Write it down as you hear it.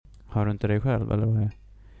Hör du inte dig själv eller vad är? Nej.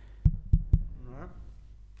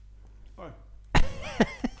 Oj.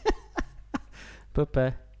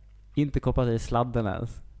 Puppe, inte kopplat i sladden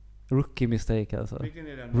ens. Rookie mistake alltså. Vilken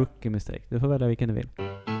är den? Rookie mistake. Du får välja vilken du vill.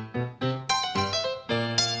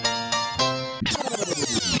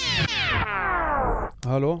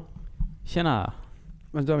 Hallå? Tjena.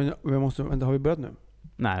 Vänta, har vi börjat nu?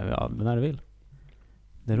 Nej, ja, när du vill.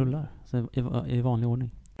 Det rullar. Så i vanlig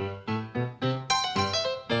ordning.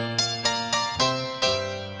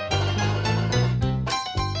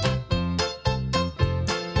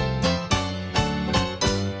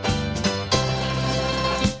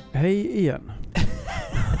 Hej igen.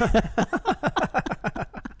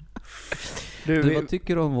 Du, vad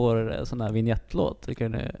tycker du om vår sån här vignettlåt? Tycker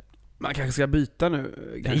du man kanske ska byta nu.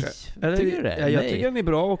 Kanske. Nej, Eller, tycker du det? Ja, jag Nej. tycker den är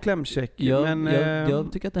bra och klämkäck.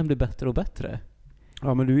 Jag tycker att den blir bättre och bättre.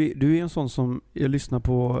 Ja, men du är en sån som jag lyssnar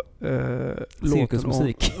på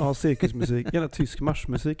cirkusmusik. Ja, cirkusmusik. Gärna tysk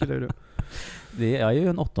marschmusik eller du. Jag är ju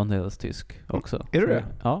en 8/8 tysk också. Är du det?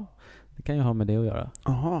 Ja, det kan ju ha med det att göra.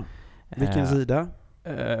 Aha. Vilken sida?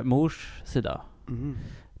 Mors sida. Mm.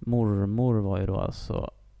 Mormor var ju då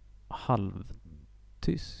alltså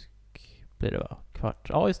halvtysk blir det va? Kvart.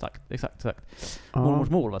 Ja, exakt. Mormors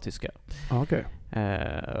mor var tyska. Okej.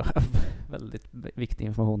 Väldigt viktig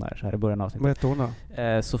information här i början av avsnittet. Vad hette hon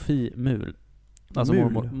då? Sofie Mul. Alltså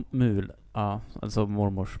Mul. Ja, alltså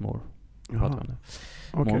mormors mor. Pratar om det.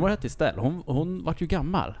 Okay. Mormor hette Estelle. Hon var ju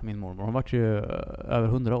gammal, min mormor. Hon var ju över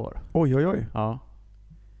 100 år. Oj. Ja.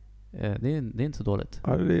 Det är inte så dåligt.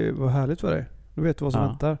 Ja, det var härligt för dig. Du vet vad som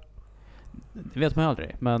väntar. Det vet man ju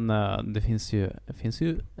aldrig. Men det finns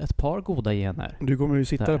ju ett par goda gener. Du kommer ju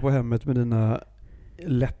sitta där på hemmet med dina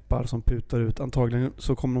läppar som putar ut. Antagligen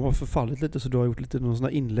så kommer de ha förfallit lite, så du har gjort lite någon sån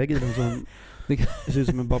här inlägg i den som det ser ut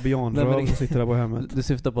som en babianröv som sitter där på hemmet. Du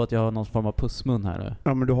syftar på att jag har någon form av pussmun här nu.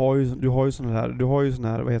 Ja, men du har ju sån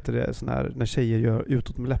här, vad heter det, sån här när tjejer gör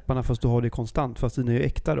utåt med läpparna, fast du har det konstant, fast dina är ju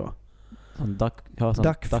äkta då.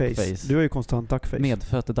 Duckface. Du har ju konstant duckface.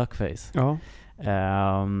 Medfött duckface. Ja.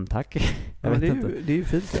 Tack. Ja, det är ju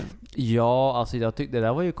fint det. Ja, alltså jag tyckte det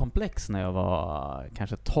där var ju komplex när jag var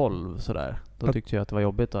kanske 12 sådär. Då tyckte jag att det var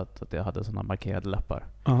jobbigt att jag hade såna markerade läppar.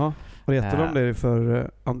 Jaha. Vad heter de det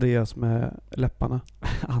för Andreas med läpparna?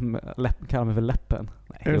 Kallar mig för läppen.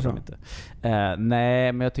 Nej, är det så? Inte.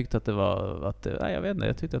 Nej, men jag tyckte att det var nej, jag vet inte,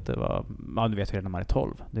 jag tyckte att det var, du vet ju när man är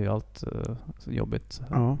 12. Det är ju allt så jobbigt.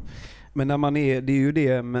 Ja. Men när man är, det är ju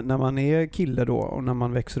det, när man är kille då och när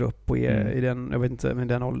man växer upp och är i den, jag vet inte, med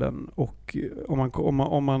den åldern, och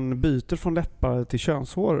om man byter från läppar till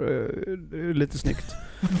könshår, lite snyggt.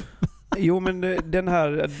 Jo, men den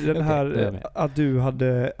här att du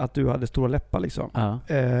hade stora läppar liksom.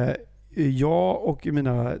 Jag och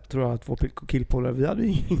mina, tror jag, 2 killpolare, vi hade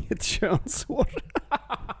ju inget könshår.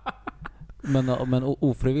 Men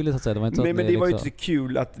ofrivilligt så att säga. Det var inte. Nej, men det var ju inte så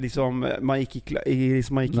kul att liksom man gick i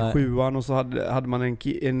 7:an och så hade man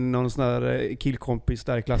någon sån här killkompis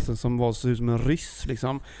där i klassen som var så ut som en ryss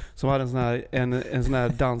liksom, som hade en sån här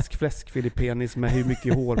dansk fläskfilipenis med hur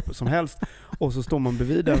mycket hår som helst, och så står man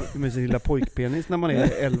bredvid där med sin lilla pojkpenis när man är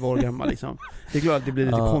 11 år gammal liksom. Det är klart att det blir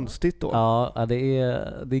lite konstigt då. Ja, det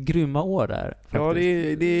är grymma år där faktiskt. Ja,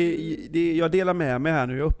 det jag delar med mig här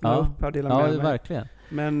nu. Jag öppnar upp här, delar med mig. Ja, verkligen.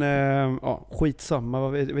 Men skitsamma,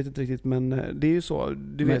 jag vet inte riktigt, men det är ju så.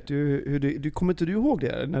 Du vet ju hur du kommer inte du ihåg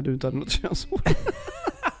det när du inte hade något könshår?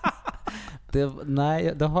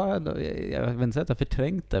 Nej, det har jag vill inte säga att jag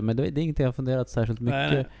förträngt det, men det är inget jag har funderat särskilt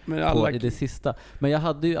mycket på i det sista. Men jag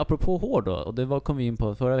hade ju, apropå hår då, och det kom vi in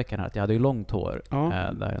på förra veckan här, att jag hade ju långt hår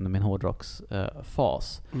där under min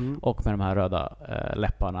hårdrocksfas. Och med de här röda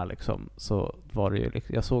läpparna liksom, så var det ju,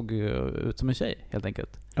 jag såg ju ut som en tjej helt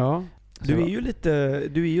enkelt. Ja. Du är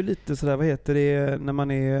ju lite sådär, vad heter det när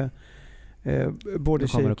man är både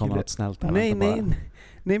tjej och kille. Något snällt här.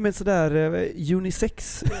 Nej, men sådär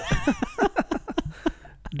unisex.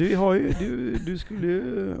 Du skulle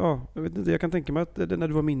ju, jag vet inte, jag kan tänka mig att när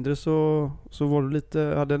du var mindre så var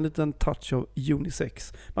du hade en liten touch av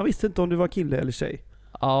unisex. Man visste inte om du var kille eller tjej.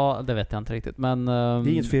 Ja, det vet jag inte riktigt, men det är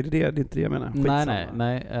inget fel i det är inte det jag menar.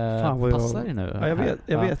 Nej. Passar det nu? Ja,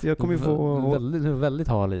 jag vet. Jag kommer ju få väldigt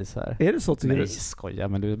hal is här. Är det så tycker du? Nej, skoja,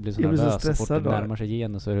 men du blir så nervös så fort det närmar sig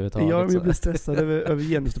genus överhuvudtaget. Ja, jag blir stressad över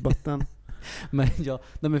genusdebatten. Men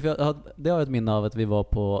det har ett minne av att vi var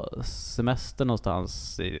på semester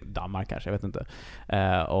någonstans i Danmark kanske, jag vet inte.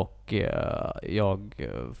 Och jag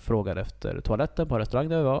frågade efter toaletten på restaurang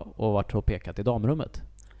där vi var och vart och pekat i damrummet.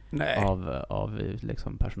 Nej. Av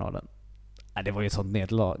liksom personalen. Nej, det var ju ett sånt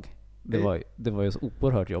nederlag. Det var ju så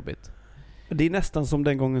oerhört jobbigt. Det är nästan som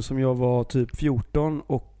den gången som jag var typ 14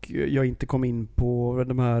 och jag inte kom in på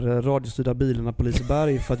de här radiostyrda bilarna på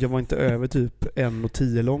Liseberg för att jag var inte över typ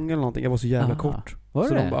 1,10 lång eller någonting. Jag var så jävla kort. Var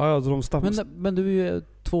så det? Men du är ju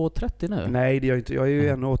 2,30 nu. Nej, det är jag inte. Jag är ju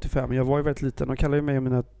 1,85. Men jag var ju väldigt liten. De kallar ju mig och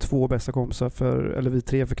mina 2 bästa kompisar eller vi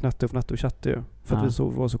 3 för Knatte och Fnatte och Chatte ju. För att vi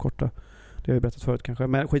var så korta. Det har jag berättat förut kanske.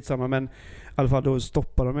 Men skitsamma. Men i alla fall då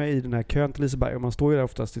stoppar de mig i den här kön till Liseberg. Och man står ju där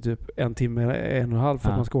oftast i typ 1 timme, 1,5 för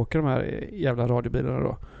att man ska åka de här jävla radiobilarna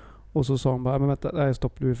då. Och så sa de bara, men vänta, nej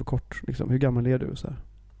stopp, du är för kort. Liksom. Hur gammal är du? Så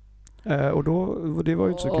här. Och då, det var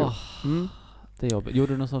ju inte så kul. Det är jobbigt.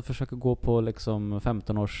 Gjorde du någon som försöker gå på liksom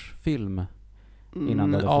 15-årsfilm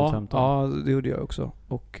innan du hade fyllt 15? Ja, det gjorde jag också.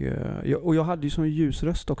 Och jag hade ju sån ljus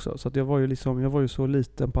röst också. Så att jag var ju så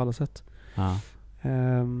liten på alla sätt.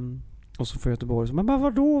 Och så får Göteborg så, men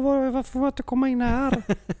vadå? Varför får jag inte komma in här?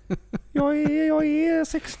 Jag är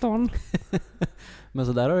 16. Men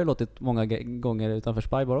så där har det låtit många gånger utanför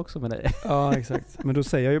Spybar också med dig. Ja, exakt. Men då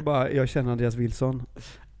säger jag ju bara, jag känner Andreas Wilson.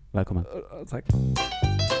 Välkommen. Tack.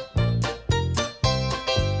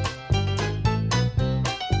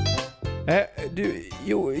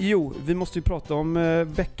 Vi måste ju prata om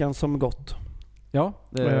veckan som gått. Ja,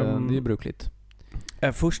 det är brukligt.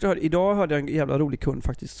 Först idag hörde jag en jävla rolig kund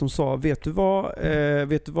faktiskt som sa, vet du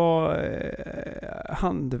vad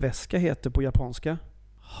handväska heter på japanska?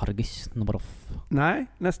 Hargisnobaroff. Nej,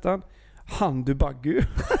 nästan. Handubaggu.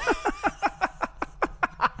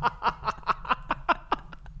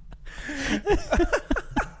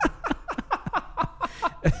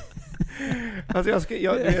 Alltså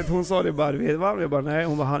hon sa det bara, vet vad? Jag bara nej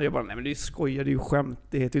men det är skojar, det är ju skämt,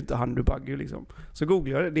 det heter ju inte handubaggu liksom. Så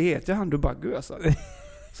googlade jag det heter handubaggu alltså.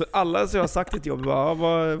 Så alla som jag har sagt ett jobb bara,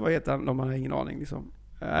 vad heter han? De har ingen aning liksom.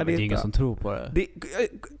 Det är ingen som tror på det.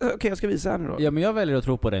 Okej, jag ska visa här nu då. Ja, men jag väljer att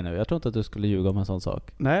tro på dig nu. Jag tror inte att du skulle ljuga om en sån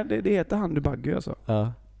sak. Nej, det heter handubaggu alltså.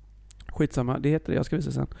 Ja. Skitsamma, det heter det, jag ska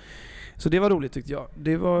visa sen. Så det var roligt tyckte jag.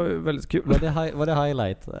 Det var väldigt kul. Var det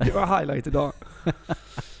highlight? Det var highlight idag.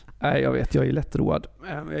 Nej, jag vet, jag är lätt road.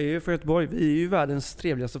 Jag är ju från Göteborg. Vi är ju världens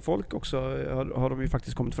trevligaste folk också, har de ju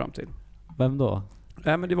faktiskt kommit fram till. Vem då?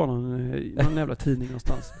 Nej, men det var någon jävla tidning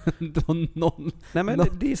någonstans. Nej, men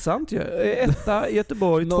det är sant ju. 1 i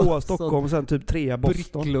Göteborg, 2 Stockholm och sen typ 3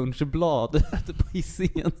 Boston. Bricklunchblad på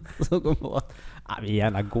Hisingen. Så kom på att vi är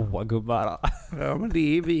gärna goa gubbar. Ja, men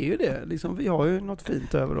vi är ju det. Liksom, vi har ju något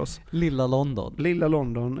fint över oss. Lilla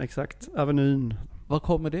London, exakt. Avenyn. Vad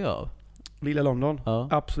kommer det av? Lilla London? Ja.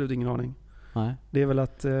 Absolut ingen aning. Nej. Det är väl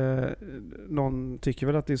att någon tycker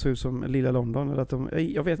väl att det ser ut som Lilla London eller att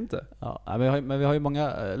jag vet inte. Ja, men vi har ju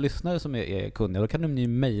många lyssnare som är kunniga. Då kan de ju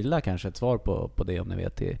mejla kanske ett svar på det om ni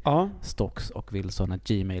vet till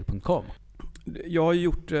stocksochwilson@gmail.com. Jag har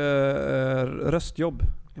gjort röstjobb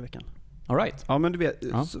i veckan. All right. Ja, men du vet,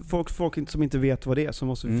 folk som inte vet vad det är så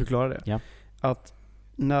måste vi förklara det. Ja. Att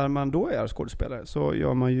när man då är skådespelare så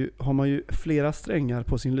har man ju flera strängar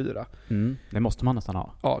på sin lyra. Det måste man nästan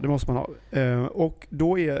ha. Ja, det måste man ha. Och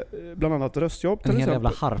då är bland annat röstjobb en hel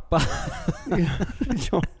jävla harpa.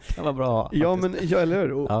 Ja. Det var bra. Ja, men eller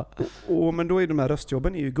hur? Men då är de här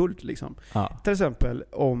röstjobben är ju guld liksom. Ja. Till exempel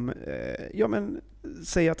om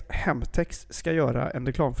säg att Hemtex ska göra en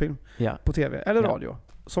reklamfilm på TV eller radio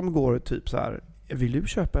som går typ så här: vill du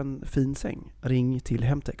köpa en fin säng? Ring till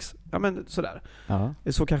Hemtex. Ja, men sådär. Ja.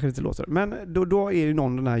 Så kanske det inte låter. Men då är ju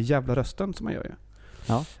någon den här jävla rösten som man gör ju.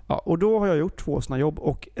 Ja. Ja, och då har jag gjort 2 såna jobb.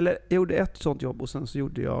 Jag gjorde ett sånt jobb och sen så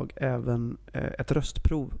gjorde jag även ett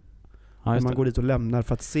röstprov. Ja, där man går dit och lämnar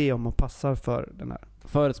för att se om man passar för den här.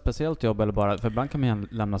 För ett speciellt jobb eller bara... För ibland kan man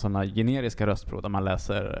lämna sådana generiska röstprov där man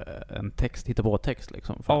läser en text, hittar på text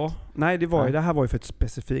liksom. Nej, det här var ju för ett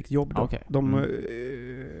specifikt jobb då. Okay.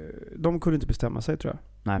 De kunde inte bestämma sig tror jag.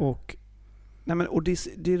 Nej. Och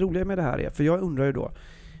det roliga med det här är, för jag undrar ju då,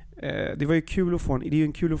 det var ju kul att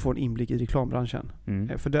få en inblick i reklambranschen.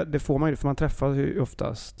 För det får man ju, för man träffar ju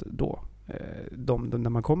oftast då när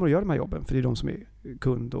man kommer och gör de här jobben, för det är de som är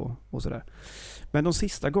kund och sådär. Men de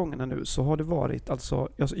sista gångerna nu så har det varit, alltså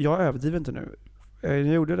jag överdriver inte nu. När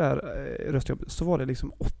jag gjorde det där röstjobbet så var det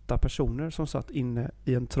liksom 8 personer som satt inne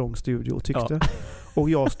i en trång studio och tyckte. Ja. Och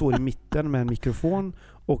jag står i mitten med en mikrofon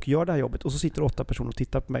och gör det här jobbet och så sitter 8 personer och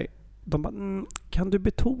tittar på mig. De bara, kan du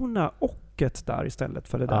betona ochet där istället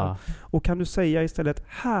för det där? Ja. Och kan du säga istället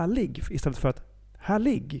härlig istället för att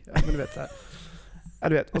härlig? Men du vet så här. Ja,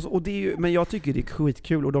 du vet. Och det är ju, men jag tycker det är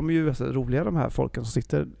skitkul och de är ju så roliga de här folken som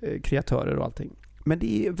sitter, kreatörer och allting. Men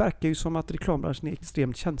det verkar ju som att reklambranschen är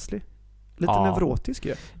extremt känslig. Lite neurotisk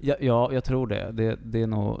ju. Ja, jag tror det. Det är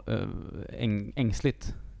nog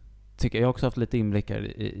ängsligt. Tycker jag har också haft lite inblickar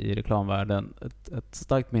i reklamvärlden. Ett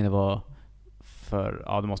starkt minne var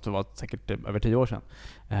för, det måste vara säkert över 10 år sedan.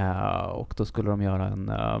 Och då skulle de göra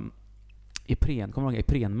en Ipren, kommer du ihåg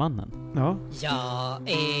Iprenmannen? Ja. Jag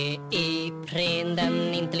är Ipren,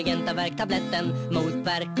 den intelligenta värktabletten. Mot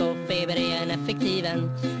värk och feber är en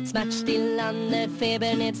effektiven. Smärtstillande,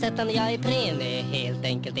 febernedsättande. Jag Ipren är helt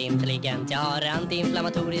enkelt intelligent. Jag har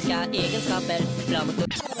antiinflammatoriska egenskaper.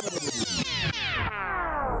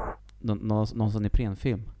 Någon sån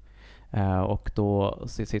Ipren-film. Och då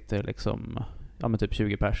sitter liksom typ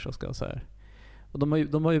 20 pers och ska så här. Och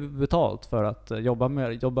de har ju betalt för att jobba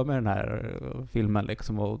med den här filmen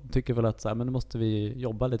liksom, och tycker väl att så här, men nu måste vi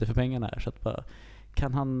jobba lite för pengarna här, så att bara,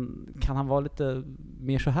 kan han vara lite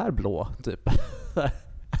mer så här blå typ.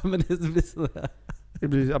 Men det blir så här. Det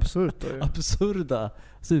blir absurt då, ju. Absurda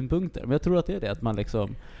synpunkter. Men jag tror att det är det, att man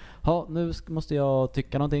liksom, nu måste jag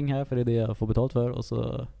tycka någonting här för det är det jag får betalt för, och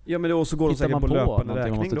så och så går de säkert på löpande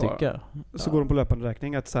räkning då. Tycka. Så går de på löpande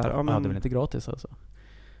räkning att så här, det är väl inte gratis alltså.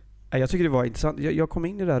 Jag tycker det var intressant. Jag kom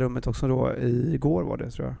in i det här rummet också då igår var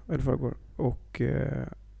det, tror jag, eller förrgår. Och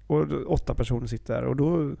 8 personer sitter där,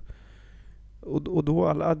 och då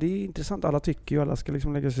alla, det är intressant, alla tycker ju, alla ska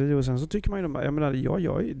liksom lägga sig i, och sen så tycker man ju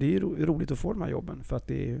det är roligt att få de här jobben, för att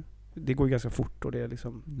det går ju ganska fort, och det är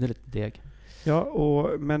liksom, det är lite deg. Ja,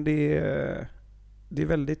 men det är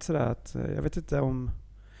väldigt sådär att jag vet inte om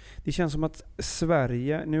det känns som att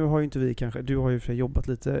Sverige, nu har ju inte vi kanske, du har ju för jobbat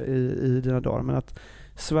lite i dina dagar, men att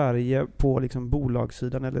Sverige på liksom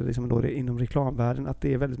bolagssidan, eller liksom då det inom reklamvärlden, att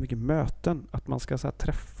det är väldigt mycket möten, att man ska så här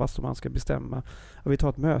träffas och man ska bestämma, och vi tar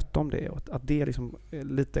ett möte om det, och att det är liksom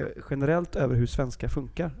lite generellt över hur svenska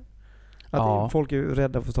funkar. Att folk är ju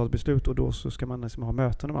rädda för att ta ett beslut, och då så ska man liksom ha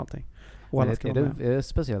möten om allting. Och alla ska är det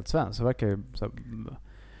speciellt svenskt, så verkar ju så här,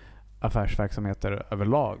 affärsverksamheter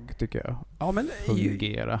överlag, tycker jag,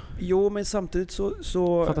 fungera. Jo, men samtidigt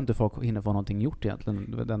så för att inte folk hinner få någonting gjort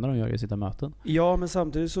egentligen. Det enda de gör är att sitta möten. Ja, men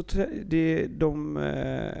samtidigt så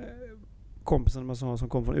kompisarna som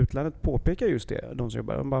kom från utlandet påpekar just det. De som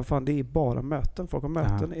jobbar. De bara, fan, det är bara möten. Folk har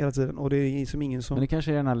möten hela tiden. Och det är liksom ingen som... Men det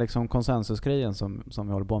kanske är den här liksom konsensusgrejen som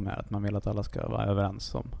vi håller på med. Att man vill att alla ska vara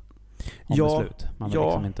överens om beslut. Man vill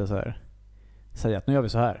liksom inte så här säga att nu gör vi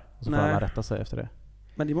så här. Och så får alla rätta sig efter det.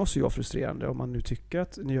 Men det måste ju vara frustrerande om man nu tycker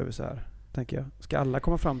att nu gör vi så här. Tänker jag. Ska alla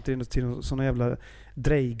komma fram till en sån jävla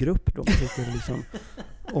drejgrupp då? Liksom,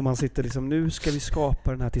 och man sitter liksom, nu ska vi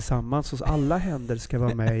skapa den här tillsammans, så alla händer ska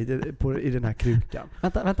vara med i den här krukan.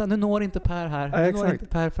 Vänta, nu når inte Per här. Nu når inte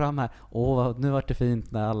Per fram här. Nu vart det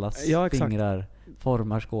fint när alla fingrar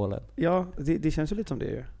formar skålen. Ja, det känns ju lite som det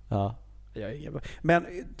ju. Ja. Men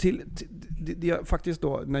faktiskt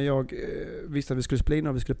då, när jag visste att vi skulle spela in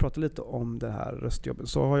och vi skulle prata lite om det här röstjobben,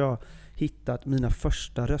 så har jag hittat mina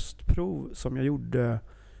första röstprov som jag gjorde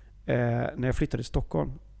när jag flyttade till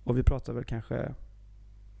Stockholm. Och vi pratade väl kanske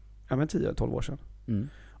 10-12 år sedan. Mm.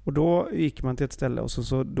 Och då gick man till ett ställe, och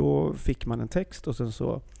så då fick man en text, och sen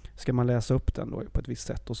så ska man läsa upp den då på ett visst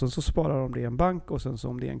sätt. Och sen så sparar de det i en bank, och sen så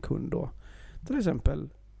om det är en kund då, till exempel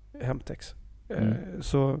Hemtex.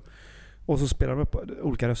 Och så spelar de upp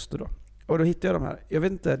olika röster då. Och då hittade jag de här. Jag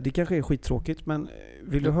vet inte, det kanske är skittråkigt, men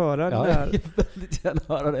vill du höra det där? Jag vill väldigt gärna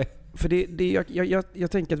höra det. För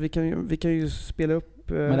jag tänker att vi kan ju spela upp...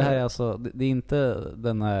 Men det här är alltså, det är inte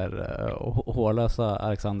den här hårlösa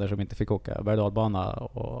Alexander som inte fick åka berg-och-dalbana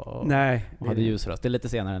och hade ljusröst. Det är lite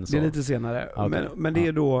senare än så. Det är lite senare. Okay. Men det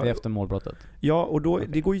är då... Det är efter målbrottet. Ja, och då,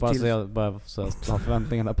 det går ju till... Bara så att ha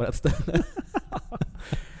förväntningarna på rätt ställe.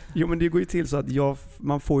 Jo, men det går ju till så att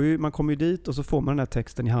man kommer ju dit, och så får man den här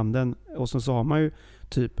texten i handen, och så har man ju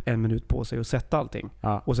typ 1 minut på sig att sätta allting.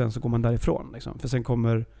 Ja. Och sen så går man därifrån liksom. För sen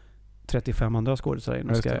kommer 35 andra skådespelare in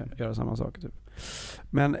och ska göra samma sak typ.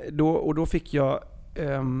 Men då fick jag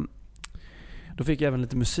även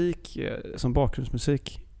lite musik som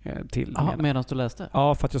bakgrundsmusik till. Medan du läste?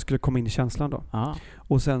 Ja, för att jag skulle komma in i känslan då. Aha.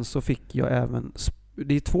 Och sen så fick jag även,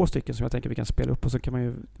 det är 2 stycken som jag tänker vi kan spela upp, och så kan man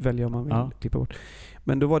ju välja om man vill klippa bort.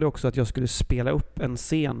 Men då var det också att jag skulle spela upp en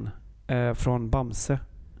scen från Bamse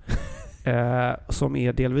som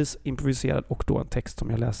är delvis improviserad, och då en text som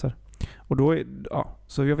jag läser. Och då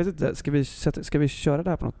så jag vet inte, ska vi köra det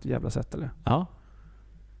här på något jävla sätt eller? Ja.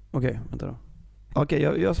 Okej, vänta då. Okej,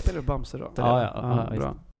 jag spelar upp Bamse då.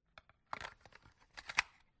 Bra.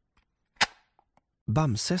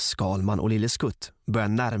 Bamse, Skalman och Lille Skutt börjar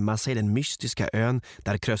närma sig den mystiska ön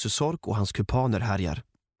där Krösusork och hans kumpaner härjar.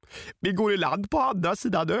 Vi går i land på andra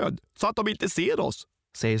sidan ön så att de inte ser oss,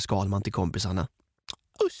 säger Skalman till kompisarna.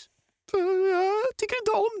 Usch, jag tycker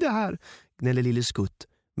inte om det här, gnäller Lille Skutt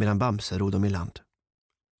medan Bamse ror dem i land.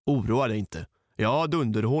 Oroa dig inte, jag har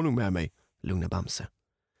dunderhonung med mig, lugnar Bamse.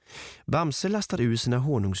 Bamse lastar ur sina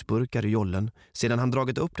honungsburkar i jollen sedan han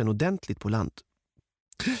dragit upp den ordentligt på land.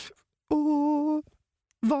 Åh,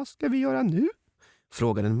 vad ska vi göra nu?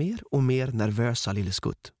 Frågar den mer och mer nervösa lille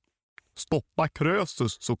Skutt. Stoppa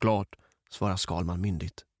Krösus såklart, svarar Skalman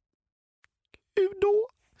myndigt. Hur då?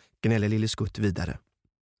 Gnäller lille Skutt vidare.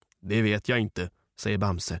 Det vet jag inte, säger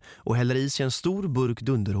Bamse och häller i sig en stor burk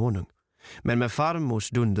dunderhonung. Men med farmors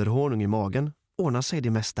dunderhonung i magen ordnar sig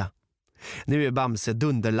det mesta. Nu är Bamse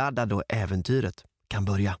dunderladdad och äventyret kan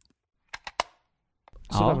börja.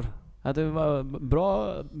 Ja, det var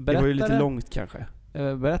bra berättare. Det var ju lite långt kanske.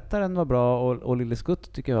 Berättaren var bra och Lille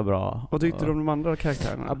Skutt tycker jag var bra. Vad tyckte du om de andra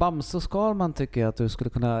karaktärerna? Ja, Bamse och Skalman tycker jag att du skulle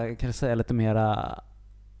kunna kanske säga lite mera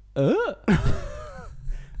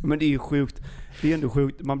Men det är ju sjukt. Det är ändå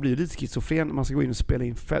sjukt. Man blir lite schizofren. Man ska gå in och spela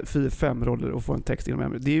in 4-5 roller och få en text inom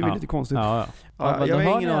ämnet. Det är ju lite konstigt. Jag har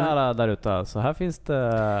ingen aning där ute. Så här finns det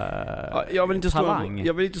jag vill inte talang.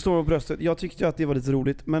 Jag vill inte stå på bröstet. Jag tyckte att det var lite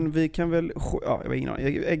roligt. Men vi kan väl... jag har ingen aning.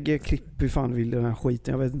 Ägge, klipp, hur fan vill den här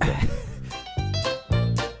skiten? Jag vet inte.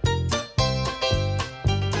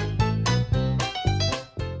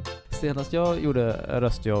 Senast jag gjorde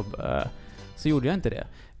röstjobb så gjorde jag inte det.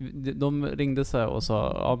 De ringde så och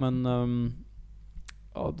sa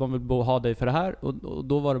de vill ha dig för det här och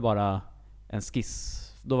då var det bara en skiss.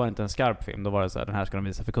 Då var det inte en skarp film. Då var det så här, den här ska de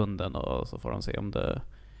visa för kunden och så får de se om det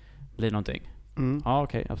blir någonting. Ja,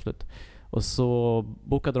 okej, absolut. Och så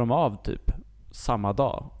bokade de av typ samma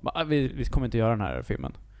dag. Vi kommer inte göra den här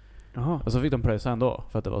filmen. Jaha. Och så fick de pröjsa ändå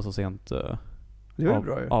för att det var så sent det var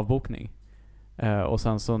bra, ju. Avbokning. Och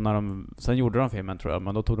sen så sen gjorde de filmen tror jag,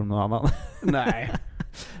 men då tog de någon annan. Nej.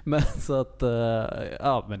 Men så att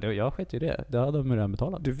men jag skit ju det. Det hade de redan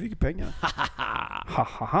betalat. Du fick pengar.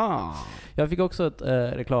 Jag fick också ett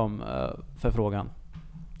reklamförfrågan.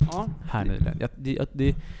 Ja. Här nyligen.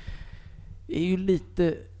 Det är ju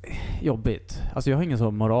lite jobbigt. Alltså jag har ingen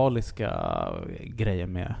så moraliska grejer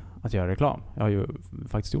med att göra reklam. Jag har ju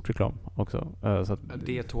faktiskt gjort reklam också. Så att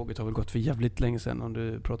det tåget har väl gått för jävligt länge sedan om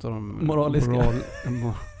du pratar om moraliska.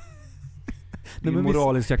 Din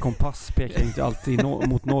moraliska kompass pekar inte alltid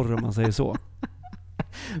mot norr om man säger så.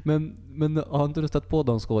 Men har inte du stött på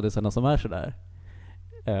de skådisarna som är så där?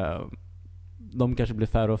 De kanske blir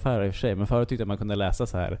färre och färre i och för sig, men förut tyckte jag man kunde läsa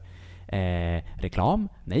så här reklam,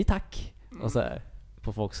 nej tack. Och så här,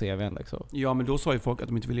 på folks CV:n liksom. Ja, men då sa ju folk att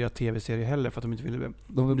de inte ville göra tv-serier heller för att de inte ville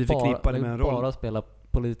bli förknippade med en roll. Bara spela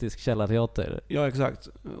politisk källarteater. Ja, exakt.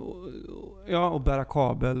 Ja, och bära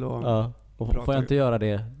kabel och... Ja, och får jag inte göra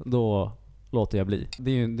det, då låter jag bli.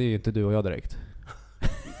 Det är ju inte du och jag direkt.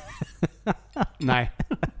 Nej.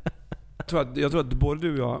 Jag tror att både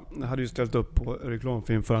du och jag hade ju ställt upp på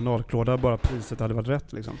reklamfilm för analklåda, bara priset hade varit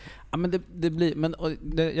rätt liksom. Ja, men det blir... Men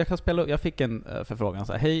jag kan spela upp. Jag fick en förfrågan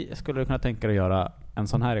så här: hej, skulle du kunna tänka dig att göra en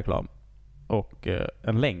sån här reklam? Och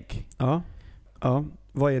en länk. Ja.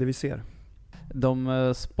 Vad är det vi ser?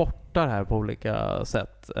 De sportar här på olika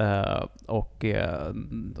sätt. Och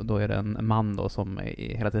då är det en man då som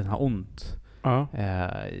hela tiden har ont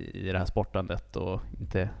i det här sportandet och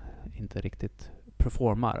inte riktigt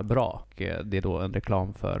performar bra. Och det är då en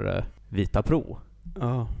reklam för Vita Pro.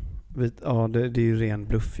 Ja, det är ju ren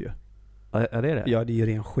bluff ju. Är det? Ja, det är ju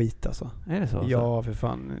ren skit alltså. Är det så? Ja, för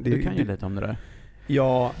fan. Du kan ju lite om det där.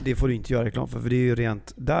 Ja, det får du inte göra reklam för det är ju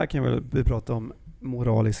rent... Där kan vi prata om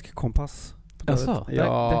moralisk kompass. Alltså,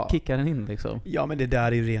 där kickar den in liksom. Ja, men det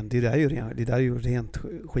där är ju rent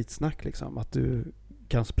skitsnack liksom. Att du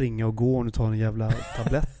kan springa och gå om du tar en jävla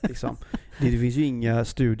tablett liksom. Det finns ju inga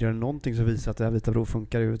studier eller någonting som visar att det här Vita Bro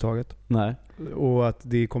funkar överhuvudtaget. Nej. Och att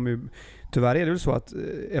det kommer ju... Tyvärr är det väl så att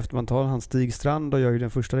efter man tar hans Stig Strand och gör ju den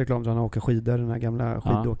första reklamen där han åker skidor, den här gamla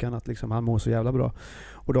skidåkaren, att liksom han mår så jävla bra.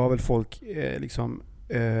 Och då har väl folk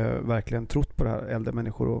verkligen trott på det här, äldre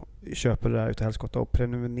människor, och köper det där utav helskotta och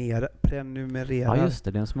prenumererar. Ja, just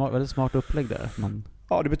det. Det är en väldigt smart upplägg där.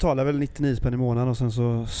 Ja, du betalar väl 99 spänn i månaden och sen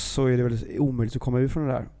så är det väl omöjligt att komma ut från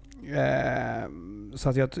det där. Så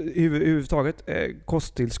att överhuvudtaget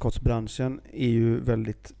kosttillskottsbranschen är ju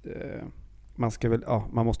väldigt...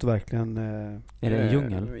 man måste verkligen... är det en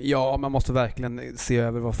djungel? Ja, man måste verkligen se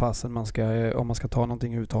över vad fasen man ska... Om man ska ta någonting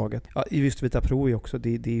överhuvudtaget. Ja, just Vita Pro är också...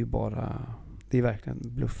 Det är ju bara... Det är verkligen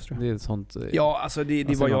bluff, tror jag. Det är ett sånt... Ja, alltså det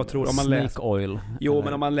är vad jag tror. Om man snake oil. Jo, eller?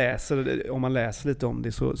 Men om man läser lite om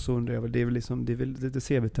det så undrar jag väl... Det är väl lite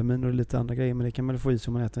C-vitamin och lite andra grejer, men det kan man få i sig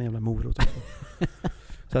om man äter en jävla morot också.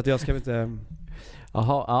 Så att jag ska inte...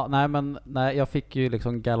 Jaha, ja, nej, jag fick ju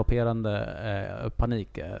liksom galopperande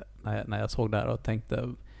panik när jag såg där och tänkte...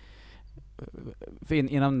 För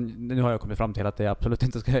innan, nu har jag kommit fram till att jag absolut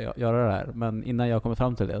inte ska göra det här, men innan jag kommer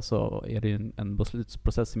fram till det så är det ju en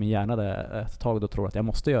beslutsprocess i min hjärna där jag ett tag då tror att jag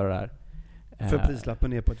måste göra det För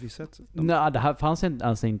prislappen är på ett visst sätt? Nej, det här fanns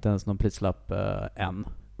inte ens någon prislapp än.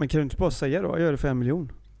 Men kan du inte bara säga då, jag gör det för 1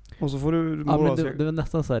 miljon? Och så får du... Ja, men det är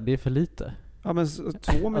nästan så här, det är för lite. Ja, men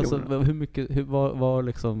 2 miljoner. Alltså, hur mycket, var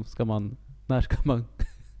liksom ska man, när ska man...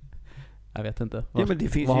 Jag vet inte. Ja, men det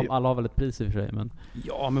finns alla har väl ett pris i och för sig, men...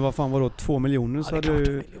 Ja, men vad fan var då 2 miljoner så hade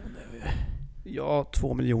du... Ja,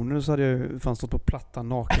 2 miljoner så hade jag fan stått på plattan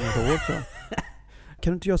naken ett år, tror jag.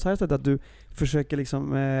 Kan du inte göra så här istället att du försöker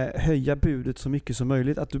liksom höja budet så mycket som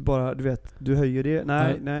möjligt? Att du bara, du vet, du höjer det,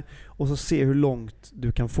 nej. Och så se hur långt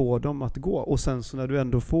du kan få dem att gå. Och sen så när du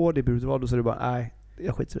ändå får det budet, då så är du bara, nej,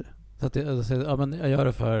 jag skiter i det. Så att ja, men jag gör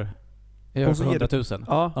det för... Jag gör det för 100 000.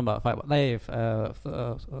 Ja. De bara, nej,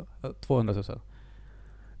 200 000.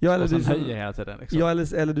 Ja, eller och sen du höjer hela tiden. Liksom. Ja,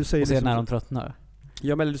 eller du säger och sen när de tröttnar.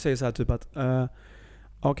 Ja, men eller du säger så här typ att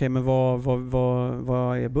okej, men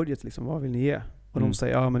vad är budget liksom? Vad vill ni ge? Och de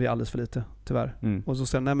säger, ja men det är alldeles för lite, tyvärr. Och så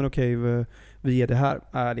säger nej men okej, vi ger det här.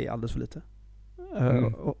 Det är alldeles för lite.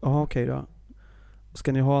 Okej då.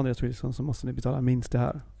 Ska ni ha Andreas Wilson så måste ni betala minst det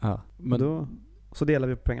här. Ja, men då, så delar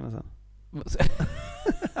vi på pengarna sen.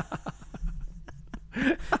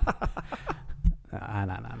 nej.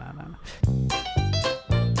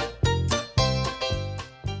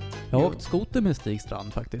 Jag har åkt skoter med Stig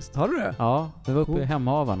Strand faktiskt. Har du det? Ja, det var uppe i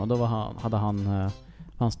Hemhavan och då hade han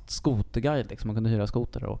hans skoterguide liksom. Man kunde hyra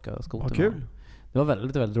skoter och åka skoter. Vad kul. Det var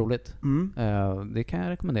väldigt, väldigt roligt. Det kan jag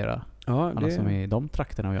rekommendera. Ja, alla som är i de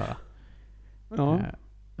trakterna att göra. Ja.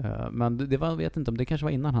 Men det var, vet inte om det kanske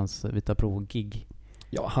var innan hans Vita Pro-gig.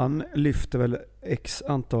 Ja, han lyfter väl x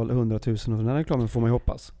antal 100 000 och den här reklamen får man ju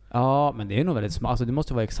hoppas. Ja, men det är nog väldigt smart. Alltså, det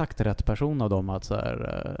måste vara exakt rätt person av dem att, så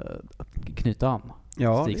här, att knyta an.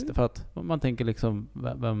 Ja. För att man tänker liksom,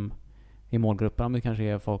 vem i målgruppen, det kanske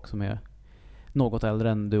är folk som är något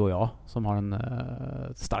äldre än du och jag, som har en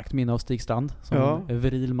starkt minne av Stig Strand som en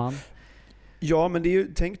viril man. Ja, men det är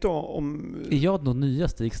ju, tänk då om... Är jag då nya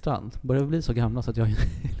Stig Strand? Börjar bli så gamla så att jag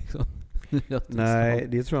liksom... Nej,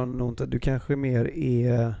 det tror jag nog inte. Du kanske mer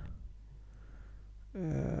är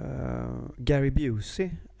Gary Busey.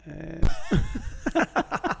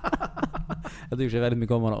 Jag tycker väldigt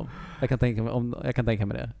mycket om honom. Jag kan tänka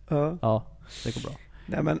mig det. Ja, det går bra.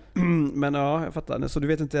 Nej, men ja, jag fattar. Så du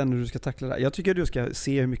vet inte än hur du ska tackla det. Jag tycker att du ska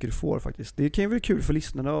se hur mycket du får faktiskt. Det kan ju vara kul för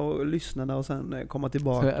lyssnarna och sen komma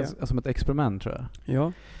tillbaka. Som ett experiment, tror jag.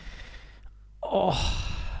 Ja.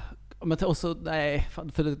 Men också, nej,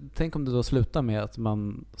 för tänk om det då slutar med att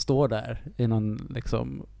man står där i någon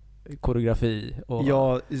liksom koreografi och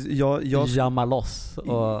jammar loss.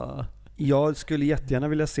 Och... Jag skulle jättegärna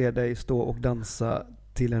vilja se dig stå och dansa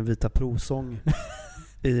till en Vita Pro-sång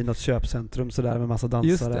i något köpcentrum sådär med massa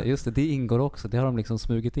dansare. Just det, det ingår också. Det har de liksom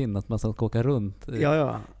smugit in att man ska åka runt.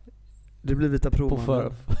 Ja. Det blir Vita Pro.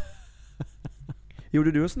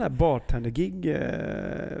 Gjorde du en sån här bartender-gig?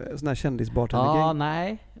 Sån här kändis-bartender-gig? Ja,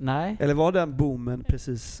 nej. Eller var den boomen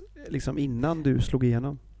precis liksom innan du slog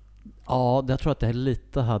igenom? Ja, jag tror att det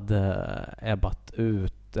lite hade ebbat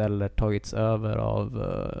ut eller tagits över av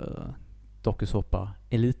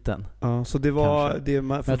dokusåpa-eliten. Ja, så det var...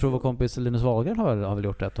 Men jag tror vår kompis Linus Wahlgren har väl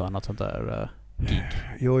gjort ett och annat sånt där gig.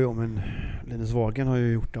 Jo, men Linus Wahlgren har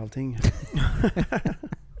ju gjort allting.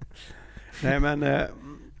 Nej,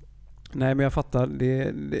 men jag fattar.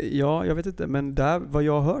 Ja, jag vet inte. Men där, vad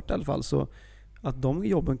jag har hört i alla fall, så att de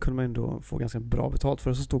jobben kunde man ändå få ganska bra betalt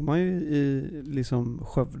för. Så stod man ju i liksom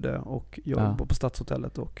Skövde och jobbade på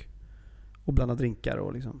Stadshotellet och blandade drinkar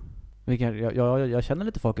och liksom. Jag känner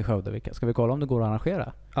lite folk i Skövde. Ska vi kolla om det går att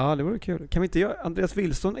arrangera? Ja, det vore kul. Kan vi inte göra... Andreas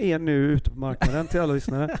Wilson är nu ute på marknaden till alla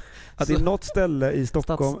lyssnare. Att det är något ställe i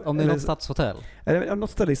Stockholm... om det är något stadshotell? Eller något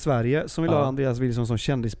ställe i Sverige som vill ha Andreas Wilson som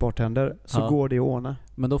kändisbartender, så går det att ordna.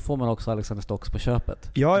 Men då får man också Alexander Stocks på köpet.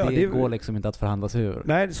 Ja, det går liksom inte att förhandla sig ur.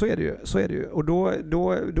 Nej, så är det ju. Och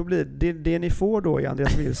då blir det ni får då i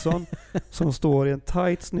Andreas Wilson som står i en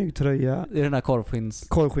tight, snygg tröja. I den här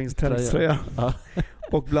korvskinnströja. Ja.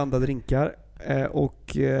 Och blandar drinkar.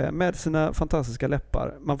 Och med sina fantastiska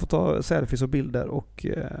läppar. Man får ta selfies och bilder och...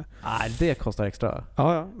 Nej, det kostar extra.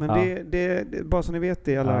 Ja, men det bara så ni vet,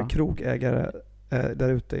 det är alla krogägare där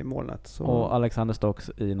ute i molnet. Så. Och Alexander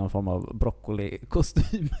Stocks i någon form av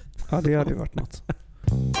broccoli-kostym. Ja, det hade ju varit något.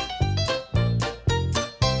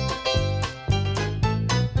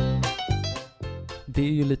 Det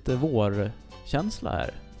är ju lite vårkänsla här.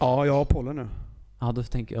 Ja, jag har pollen nu. Ja, då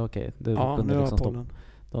tänker jag okej. Nu har jag pollen.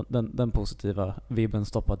 Den positiva vibben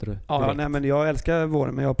stoppade du direkt. Ja, nej, men jag älskar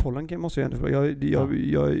våren, men jag har pollen måste jag ändå...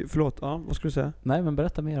 Jag förlåt, vad skulle du säga? Nej, men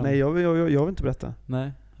berätta mer om. Nej, jag vill inte berätta.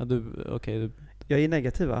 Nej, okej. Jag är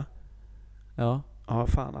negativ, va? Ja. Ja,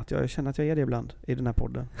 fan, att jag känner att jag är det ibland i den här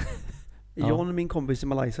podden. John, min kompis i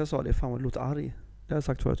Malaysia, sa det. Fan vad det låter arg. Det har jag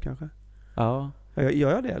sagt förut kanske. Ja.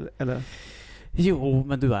 Gör jag det eller? Jo,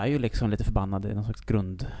 men du är ju liksom lite förbannad i någon slags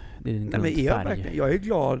grund. Det är din grundfärg. Jag är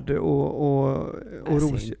glad och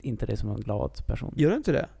rolig. Inte det som en glad person. Gör du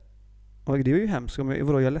inte det? Och det är ju hemskt.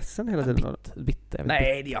 Vadå, jag är ledsen hela tiden? Bitter.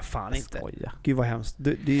 Nej, det är jag fan inte. Skoja. Gud vad hemskt.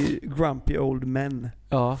 Det är grumpy old men.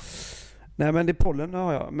 Ja. Nej, men det är pollen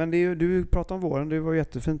har jag. Men det är, du pratar om våren. Det var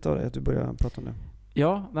jättefint av dig att du började prata om det.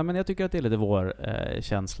 Ja, nej, men jag tycker att det är lite vår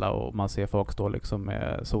känsla och man ser folk stå liksom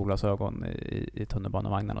med solglasögon i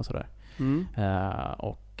tunnelbanevagnen och sådär.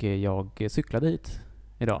 Och jag cyklade hit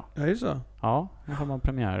idag. Ja, det är så? Ja, nu har man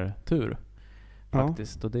premiärtur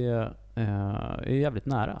faktiskt. Och det är jävligt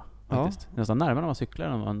nära faktiskt. Nästan närmare när man cyklar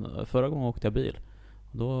än man, förra gången åkte jag bil.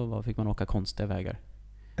 Och då fick man åka konstiga vägar.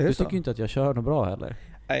 Du tycker ju inte att jag kör något bra heller.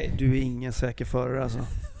 Nej, du är ingen säker förare alltså.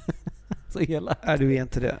 Så elakt. Nej, du är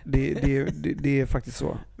inte det. Det är faktiskt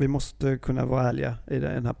så. Vi måste kunna vara ärliga i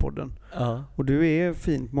den här podden. Och du är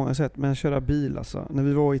fin på många sätt, men köra bil alltså. När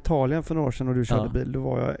vi var i Italien för några år sedan och du körde bil, då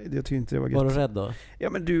var jag tyckte inte det var gött. Var du rädd då? Ja,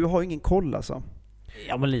 men du har ingen koll alltså.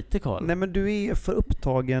 Ja, men lite koll. Nej, men du är för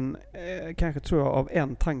upptagen kanske tror jag av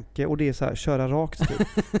en tanke, och det är så här, köra rakt typ.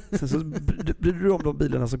 Sen så bryr du om de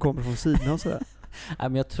bilarna som kommer från sidan och sådär. Nej,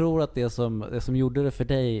 men jag tror att det som gjorde det för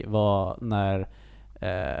dig var när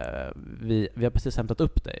vi har precis hämtat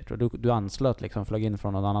upp dig. Du anslöt liksom, flög in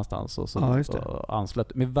från någon annanstans och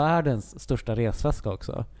anslöt med världens största resväska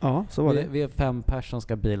också. Ja, så var det. Vi är 5 personer som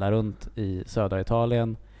ska bila runt i södra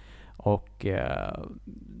Italien och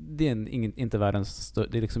det är inte världens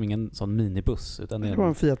det är liksom ingen sån minibuss utan det var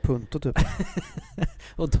en Fiat Punto typ.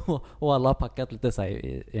 och alla har packat lite så här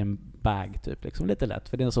i en bag typ liksom, lite lätt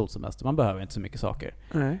för det är en solsemester. Man behöver inte så mycket saker.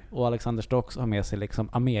 Nej. Och Alexander Stocks har med sig liksom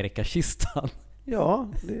Amerikakistan.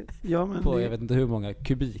 Men på jag vet inte hur många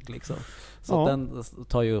kubik liksom. Så den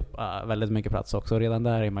tar ju upp väldigt mycket plats också. Och redan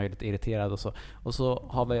där är man ju lite irriterad och så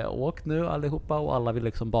har vi åkt nu allihopa och alla vill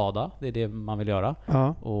liksom bada. Det är det man vill göra.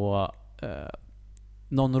 Och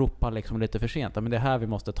någon ropar liksom lite för sent. Men det är här vi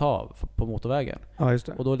måste ta på motorvägen. Just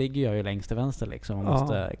det. Och då ligger jag ju längst till vänster liksom och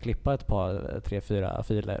måste klippa ett par 3-4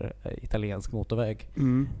 filer italiensk motorväg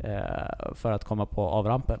för att komma på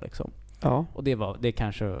avrampen liksom. Ja. Och det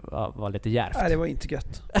kanske var lite djärvt. Nej, det var inte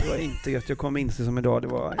gött. Det var inte gött. Jag kom in som idag. Det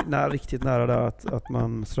var riktigt nära där att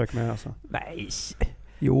man strök med alltså. Nej.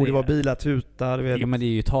 Jo, det var bilar tutar. Jo, men det är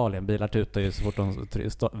ju Italien. Bilar tutar ju så fort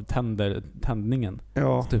de tänder tändningen.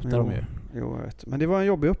 Ja, så tutar de ju. Jo, jag vet. Men det var en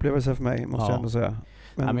jobbig upplevelse för mig, måste jag ändå säga.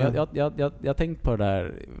 Men jag har tänkt på det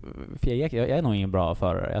där. För jag är nog ingen bra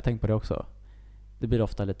förare. Jag har tänkt på det också. Det blir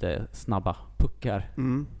ofta lite snabba puckar.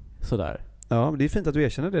 Sådär. Ja, det är fint att du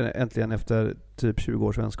erkänner det äntligen efter typ 20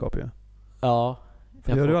 års vänskap ju. Ja.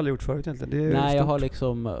 Det har du aldrig gjort förut egentligen. Det är nej, stort. jag har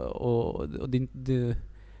liksom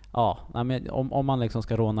men om man liksom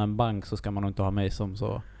ska råna en bank så ska man nog inte ha mig som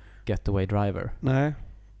så getaway driver. Nej,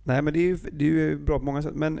 men det är ju bra på många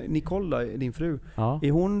sätt. Men Nicole, din fru,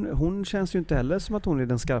 är hon känns ju inte heller som att hon är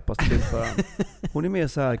den skarpaste bilföraren. Hon är mer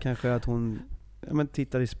så här kanske att hon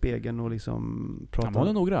tittar i spegeln och liksom pratar. Hon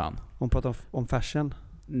är nog grön. Hon pratar om fashion.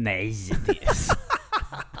 Nej, det är så.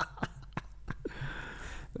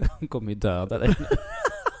 Hon kommer ju döda dig.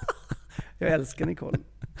 Jag älskar Nicole.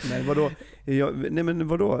 Nej,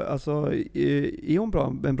 vadå? Alltså, är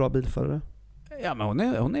hon en bra bilförare? Ja, men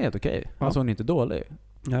hon är helt okej. Ja. Alltså hon är inte dålig.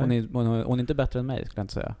 Hon är inte bättre än mig, skulle jag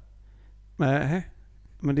inte säga. Nej,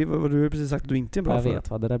 men det var du precis sagt att du inte är en bra förare.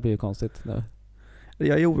 Jag vet, det där blir ju konstigt nu.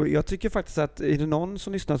 Jag tycker faktiskt att är det någon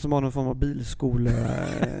som lyssnar som har någon form av bilskola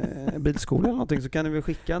eller någonting, så kan ni väl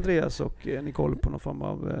skicka Andreas och Nicole på någon form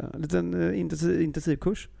av liten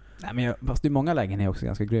intensivkurs. Nej, men fast i många lägen är jag också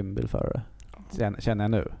ganska grym bilförare. Känner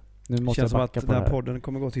jag nu. Nu måste känns jag backa som att den här podden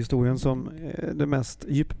kommer gå till historien som den mest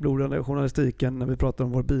djupblodande journalistiken när vi pratar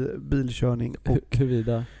om vår bilkörning. Och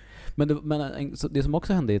huruvida. Men det som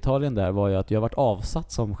också hände i Italien där var ju att jag varit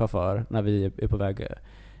avsatt som chaufför när vi är på väg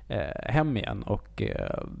hem igen och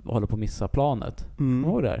håller på att missa planet.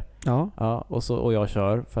 Var där? Ja. Och jag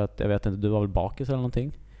kör för att jag vet inte, du var väl bakis eller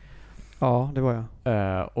någonting? Ja, det var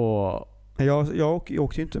jag. Och jag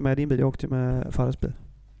åkte inte med din bil, jag åkte med Fares bil.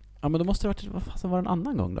 Ja, men då måste det varit, vad fan var det en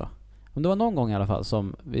annan gång då? Men det var någon gång i alla fall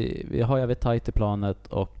som vi har jävligt tajt i planet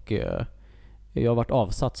och jag har varit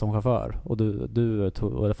avsatt som chaufför och du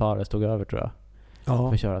eller Fares tog över tror jag. Ja.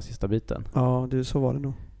 För att köra sista biten. Ja, så var det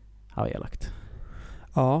nog. Ja, elakt.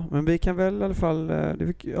 Ja, men vi kan väl i alla fall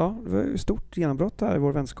det var ett stort genombrott här i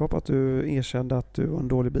vår vänskap att du erkände att du var en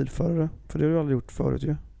dålig bilförare. För det har du aldrig gjort förut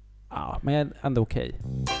ju. Ja, men jag är ändå okej.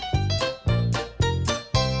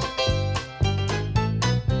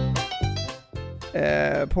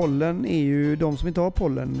 Pollen är ju, de som inte har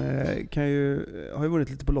pollen har ju vunnit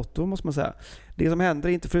lite på Lotto, måste man säga. Det som händer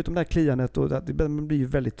är inte, förutom det här kliandet, och att man blir ju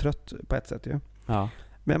väldigt trött på ett sätt ju. Ja.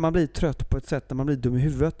 Men man blir trött på ett sätt när man blir dum i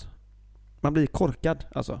huvudet. Man blir korkad,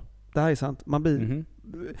 alltså. Det här är sant. Man blir...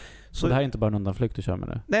 Så det här är inte bara en undanflykt du kör med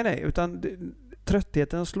det? Nej, utan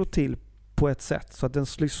tröttheten slår till på ett sätt så att den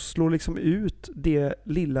slår liksom ut det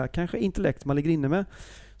lilla, kanske intellekt man ligger inne med.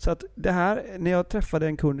 Så att det här, när jag träffade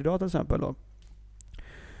en kund idag till exempel då,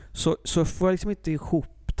 så får jag liksom inte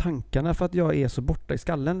ihop tankarna för att jag är så borta i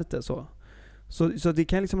skallen lite så. Så det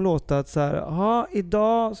kan liksom låta att så här,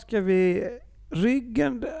 idag ska vi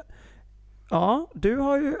ryggen. Ja, du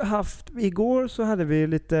har ju haft, igår så hade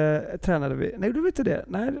vi tränade vi. Nej, du vet inte det.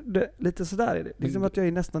 Nej, lite sådär är det. Liksom att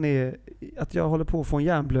jag nästan att jag håller på att få en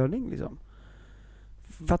hjärnblödning liksom.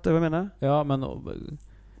 Fattar du vad jag menar? Ja, men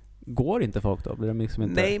går inte folk då? Blir de liksom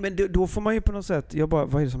inte... Nej, men då får man ju på något sätt,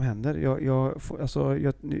 vad är det som händer? Jag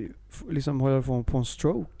liksom håller på en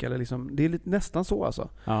stroke eller liksom, det är lite nästan så alltså.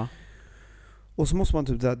 Ja. Och så måste man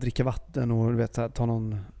typ där dricka vatten och ta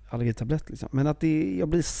någon allergitablett liksom. Men att jag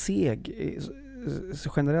blir seg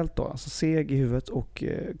generellt då, alltså seg i huvudet och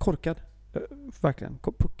korkad. Verkligen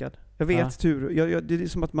puckad. Jag vet hur det är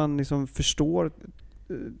som att man liksom förstår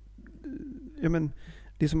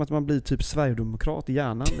det är som att man blir typ sverigedemokrat i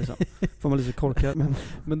hjärnan liksom. Får man lite korkad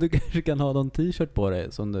men du kanske kan ha någon t-shirt på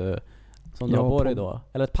dig som du har på dig då,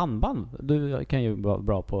 eller ett pannband. Du kan ju vara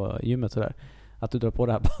bra på gymmet sådär. Att du drar på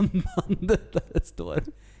det här pannbandet där det står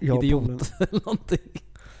idiot eller någonting.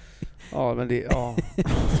 Ja, men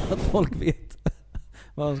så att folk vet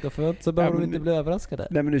vad de ska få upp, så behöver de inte bli överraskade.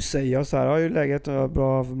 Nej, men nu säger jag så här, hur läget är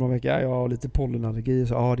bra för några veckor. Jag har lite pollenallergi,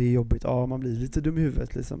 så det är jobbigt. Ja, man blir lite dum i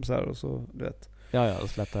huvudet liksom så här, och så du vet. Ja, och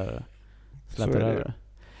släpper över det.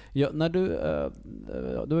 Ja, när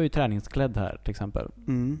du är ju träningsklädd här till exempel.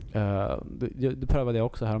 Du prövade jag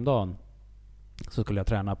också häromdagen. Så skulle jag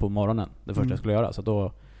träna på morgonen, det första jag skulle göra. Så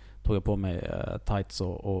då tog jag på mig tights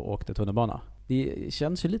och åkte tunnelbana. Det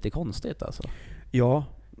känns ju lite konstigt alltså. Ja,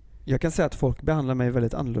 jag kan säga att folk behandlar mig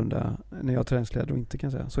väldigt annorlunda när jag har träningskläder och inte,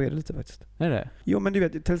 kan säga. Så är det lite faktiskt. Är det? Jo, men du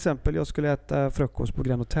vet, till exempel jag skulle äta frukost på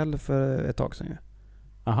Grand Hotel för ett tag sedan ju.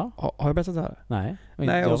 Aha. Har jag berättat det här? Nej,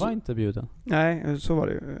 jag var inte bjuden. Nej, så var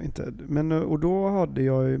det ju inte. Men, och då hade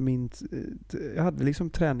jag ju jag hade liksom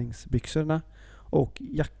träningsbyxorna och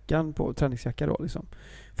jackan på, träningsjacka då liksom.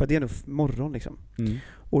 För det är ändå morgon liksom.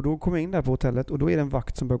 Och då kom jag in där på hotellet och då är det en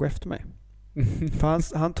vakt som börjar gå efter mig.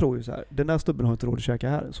 För han tror ju så här, den där stubben har inte råd att käka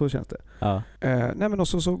här, så känns det. Ja. Nej, men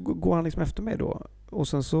också så går han liksom efter mig då. Och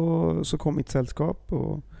sen så kom mitt sällskap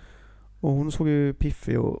och hon såg ju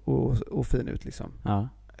piffig och fin ut liksom. Ja.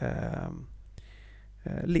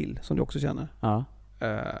 Lill, som du också känner. Ja.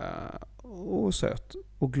 Och söt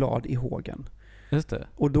och glad i hågen. Just det.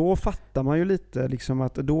 Och då fattar man ju lite liksom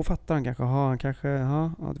att då fattar han kanske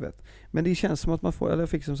du vet. Men det känns som att man får, eller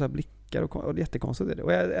fick som så här blickar och det är jättekonstigt är det.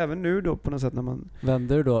 Och även nu då på något sätt när man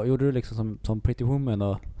vände du då, gjorde du liksom som Pretty Woman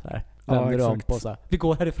och så här. Vände du om på så här, vi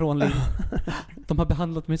går härifrån Lill. De har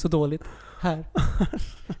behandlat mig så dåligt här.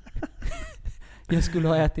 Jag skulle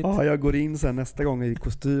ha ätit. Ja, jag går in sen nästa gång i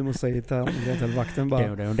kostym och säger till vakten bara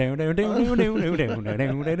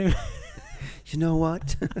you know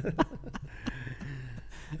what?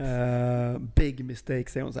 Big mistake,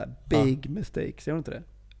 säger hon så här. Big mistake, säger hon inte det?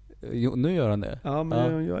 Jo, nu gör han det. Ja,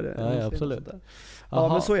 men hon gör det. Ja, absolut. Ja,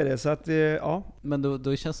 men så är det. Så att, ja. Men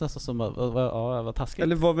då känns det nästan som att vad taskigt.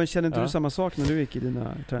 Eller känner inte du samma sak när du gick i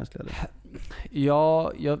dina träningskläder?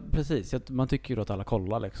 Ja, precis. Man tycker ju att alla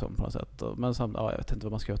kollar liksom på något sätt. Men jag vet inte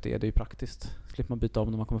vad man ska göra åt det. Det är ju praktiskt. Slipper man byta om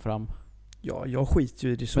när man kommer fram. Ja, jag skiter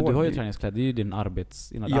ju i det så. Men du har ju träningskläder, det är ju dina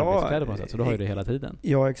arbetskläder på något sätt, så du har ju det hela tiden.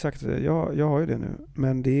 Ja, exakt. Jag har ju det nu.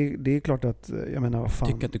 Men det är klart att, jag menar, vad fan.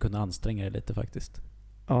 Jag tycker att du kunde anstränga dig lite faktiskt.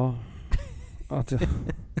 Ja.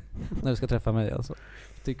 När du ska träffa mig alltså.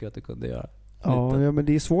 Tycker att du kunde göra ja, men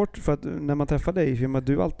det är svårt för att när man träffar dig, för att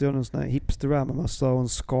du alltid har en sån här hipster-mössa och en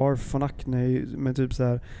scarf från Acne med typ så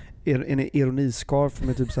här en ironiscarf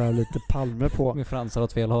med typ så här lite palmer på. Med fransar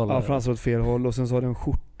åt fel håll. Ja, fransar åt fel håll. Och sen så har du en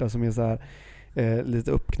skjorta som är så här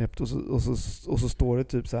lite uppknäppt och så står det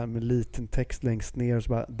typ så här med liten text längst ner och så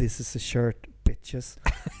bara this is a shirt bitches.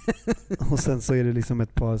 Och sen så är det liksom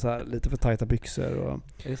ett par så här lite för tajta byxor och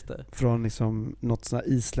just det. Från liksom något sån här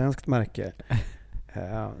isländskt märke.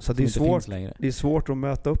 Så det är svårt att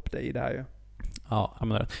möta upp dig i det här ju. Ja,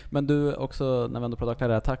 men du också, när vi ändå pratar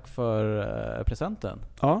där, tack för presenten.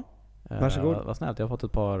 Ja, varsågod. Vad snällt, jag har fått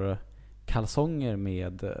ett par kalsonger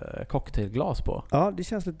med cocktailglas på. Ja, det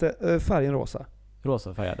känns lite färgen rosa.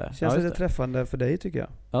 Rosafärgade. Känns lite träffande för dig tycker jag.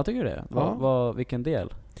 Ja, tycker du det? Vilken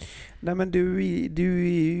del? Nej men du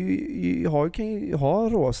kan ju ha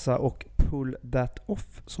rosa och pull that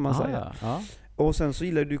off som man säger. Ja. Och sen så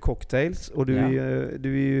gillar du cocktails och du är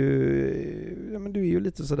ju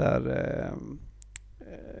lite sådär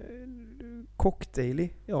cocktaily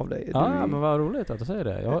av dig. Ja, men vad roligt att du säger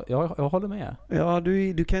det. Jag håller med. Ja,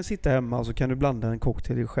 du kan sitta hemma och så kan du blanda en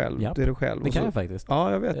cocktail själv. Japp. Det är du själv. Det kan jag faktiskt.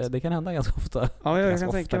 Ja, jag vet. Det kan hända ganska ofta. Ja, jag ganska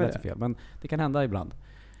kan tänka mig det. Fel, men det kan hända ibland.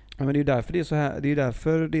 Ja, men det är därför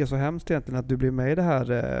det är så hemskt egentligen att du blir med i det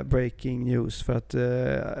här breaking news för att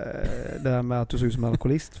det här med att du ser ut som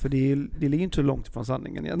alkoholist, för det ligger inte så långt ifrån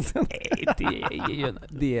sanningen egentligen.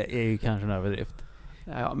 Det är ju kanske en överdrift.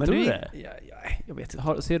 Ja, men tror du det? Jag vet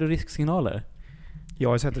inte. Ser du risksignaler? Jag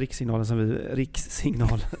har sett risksignaler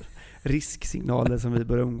som vi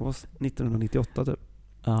började umgås 1998 typ.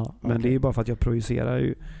 Ja, men okay. det är ju bara för att jag projicerar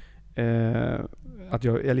ju jag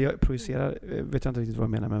projicerar, vet jag inte riktigt vad jag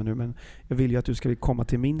menar med nu, men jag vill ju att du ska komma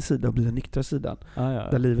till min sida och bli den nyktra sidan.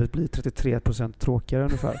 Där livet blir 33% tråkigare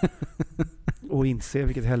ungefär. Och inse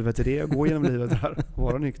vilket helvete det är att gå genom livet här och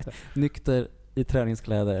vara nykter. Nykter i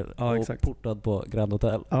träningskläder och exakt. Portad på Grand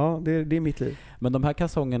Hotel. Ja, det är mitt liv. Men de här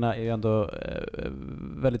kalsongerna är ju ändå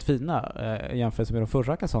väldigt fina jämfört med de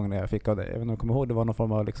förra kalsongerna jag fick av dig. Jag vet inte om du kommer ihåg, det var någon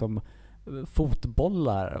form av liksom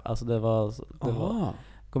fotbollar. Alltså det var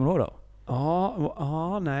kommer du ihåg då?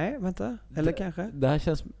 Ja, nej, vänta. Eller kanske. Det här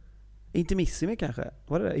känns Intimissimi kanske.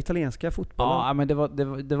 Var det italienska fotbollen? Ja, men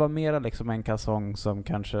det var mera liksom en kalsong som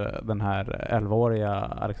kanske den här 11-åriga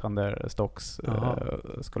Alexander Stocks skulle ha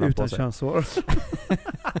på sig. Utan könshår.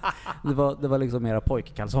 det var liksom mera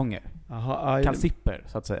pojkkalsonger. Kalsipper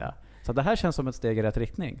så att säga. Så det här känns som ett steg i rätt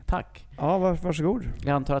riktning. Tack. Ja, varsågod.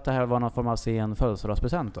 Jag antar att det här var någon form av sen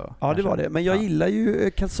födelsedagspresent då? Ja, kanske? det var det. Men jag gillar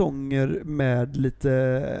ju kalsonger med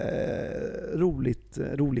lite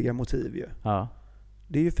roliga motiv ju. Ja.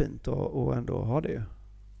 Det är ju fint att ändå ha det,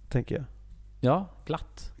 tänker jag. Ja,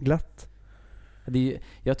 glatt.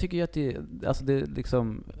 Jag tycker ju att det är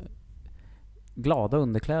liksom glada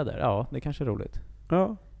underkläder. Ja, det är kanske är roligt.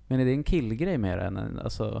 Ja. Men är det en killgrej mer än en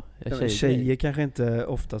tjejer kanske inte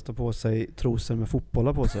oftast tar på sig trosor med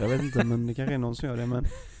fotbollar på sig. Jag vet inte, men det kanske är någon som gör det. Men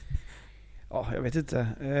ja, jag vet inte.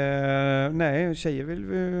 Nej, tjejer vill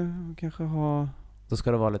vi kanske ha... Då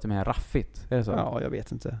ska det vara lite mer raffigt, är det så? Ja, jag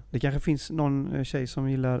vet inte. Det kanske finns någon tjej som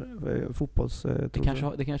gillar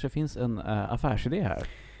fotbollstrosor. Det kanske finns en affärsidé här.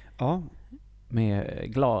 Ja.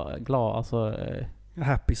 Med alltså...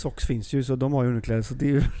 Happy Socks finns ju, så de har ju underkläder, så det är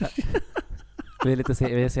ju... Vi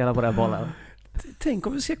är sena på den bollen. Tänk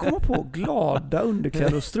om vi ska komma på glada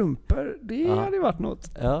underkläder och strumpor. Det hade varit något.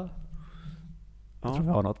 Ja. Jag tror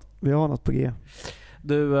vi har något. Vi har något på G.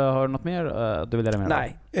 Du, har något mer du vill lära mer?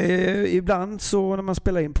 Nej. Ibland så när man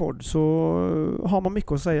spelar in podd så har man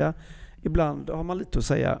mycket att säga. Ibland har man lite att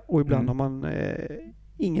säga. Och ibland har man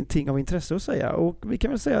ingenting av intresse att säga. Och vi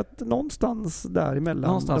kan väl säga att någonstans däremellan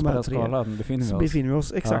någonstans de här på den skalan befinner vi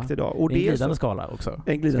oss exakt idag. Och en glidande skala också.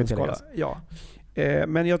 En glidande skala, ja.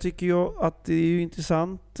 Men jag tycker ju att det är ju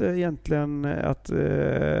intressant egentligen att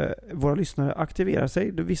våra lyssnare aktiverar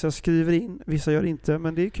sig. Vissa skriver in, vissa gör inte,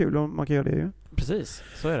 men det är kul om man kan göra det ju. Precis,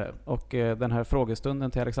 så är det. Och den här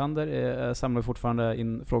frågestunden till Alexander samlar fortfarande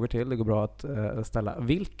in frågor till. Det går bra att ställa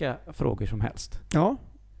vilka frågor som helst. Ja.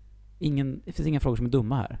 Det finns inga frågor som är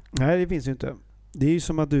dumma här. Nej, det finns ju inte. Det är ju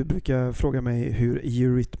som att du brukar fråga mig hur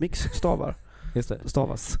Eurythmics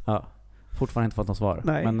stavas. Ja. Fortfarande inte fått något svar.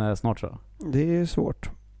 Nej. Men snart så. Det är svårt.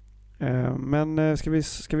 Men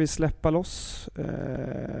ska vi släppa loss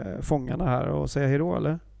fångarna här och säga hej då,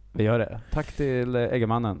 eller? Vi gör det. Tack till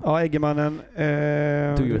Äggemannen. Ja, Äggemannen.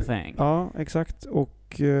 Do your thing. Ja, exakt.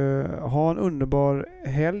 Och ha en underbar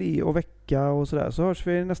helg och vecka och sådär. Så hörs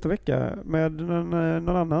vi nästa vecka med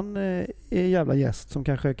någon annan jävla gäst som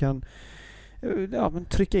kanske kan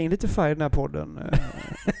trycka in lite färg i den här podden.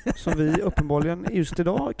 Som vi uppenbarligen just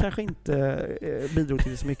idag kanske inte bidrog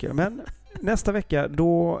till så mycket. Men nästa vecka,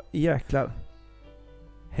 då jäklar.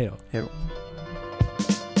 Hej då.